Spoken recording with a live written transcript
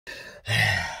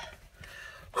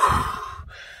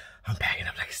I'm packing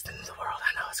up like it's the end of the world.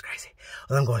 I know, it's crazy.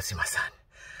 Well, I'm going to see my son.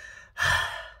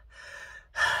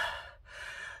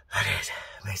 That is,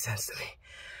 it makes sense to me.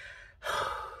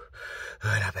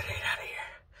 And I better get out of here.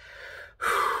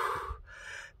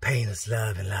 Pain is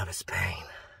love and love is pain.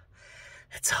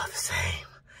 It's all the same.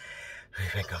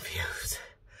 We've been confused.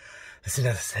 As soon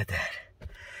as I said that,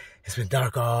 it's been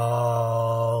dark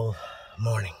all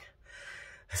morning.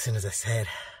 As soon as I said,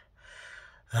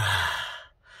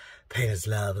 pain is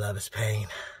love, love is pain,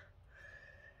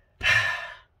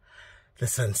 the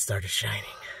sun started shining.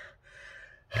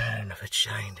 I don't know if it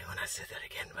shined when I said that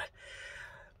again, but,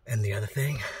 and the other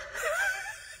thing,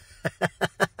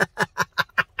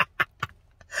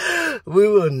 we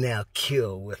will now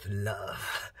kill with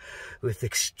love, with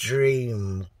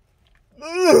extreme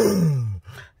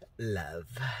love.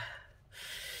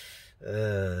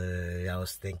 I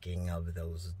was thinking of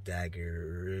those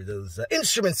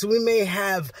instruments we may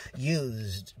have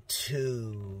used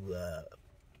to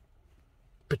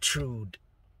protrude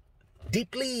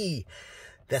deeply.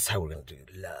 That's how we're going to do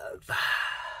love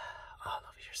all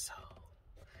over your soul.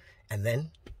 And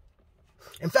then,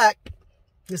 in fact,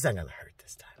 it's not going to hurt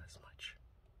this time as much.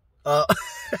 I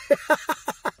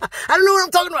don't know what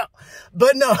I'm talking about.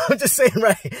 But no, I'm just saying,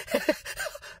 right?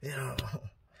 You know.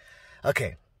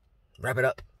 Okay, wrap it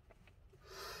up.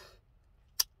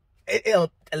 A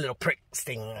little prick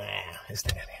sting. It's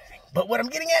not anything. But what I'm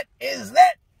getting at is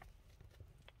that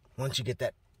once you get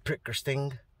that prick or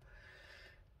sting,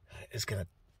 it's going to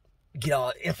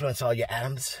influence all your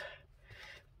atoms.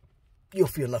 You'll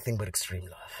feel nothing but extreme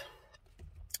love.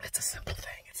 It's a simple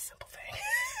thing. It's a simple thing.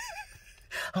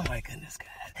 Oh my goodness, God.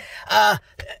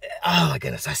 Oh my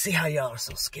goodness. I see how y'all are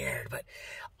so scared, but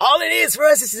all it is for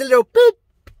us is a little boop.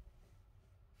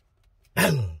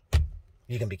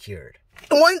 You can be cured.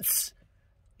 Once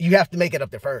you have to make it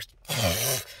up there first.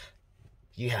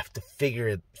 You have to figure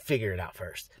it out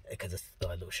first because it's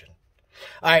the illusion.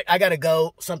 All right, I gotta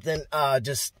go.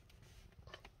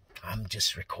 I'm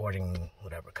just recording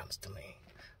whatever comes to me,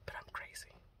 but I'm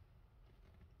crazy.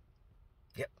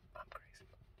 Yep, I'm crazy.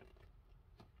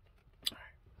 All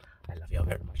right, I love y'all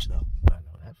very much, though. I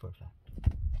know that for a fact.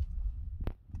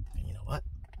 And you know what?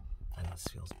 I know this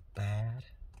feels bad,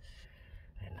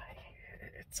 and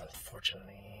it's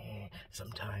unfortunately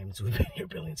sometimes we've been here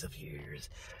billions of years,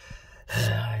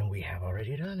 and we have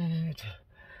already done it.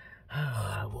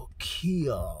 I will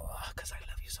kill because I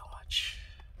love you so much.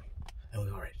 And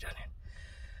we've already done it.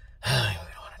 We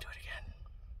don't want to do it again.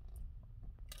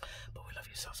 But we love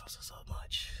you so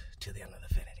much to the end of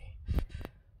infinity.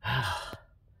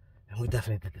 And we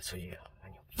definitely did this for you.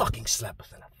 And you fucking slap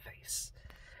us in the face.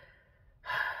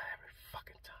 Every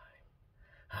fucking time.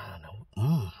 I don't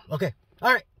know. Okay.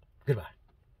 All right. Goodbye.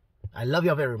 I love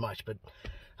y'all very much, but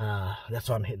that's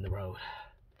why I'm hitting the road.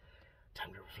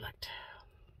 Time to reflect.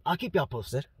 I'll keep y'all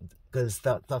posted because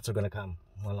thoughts are going to come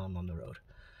while I'm on the road.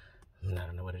 And I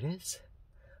don't know what it is.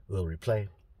 We'll replay.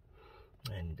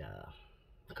 And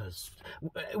because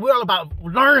we're all about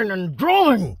learning and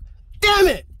growing. Damn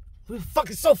it! We're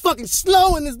so fucking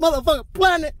slow in this motherfucking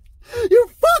planet. You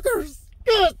fuckers!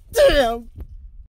 God damn!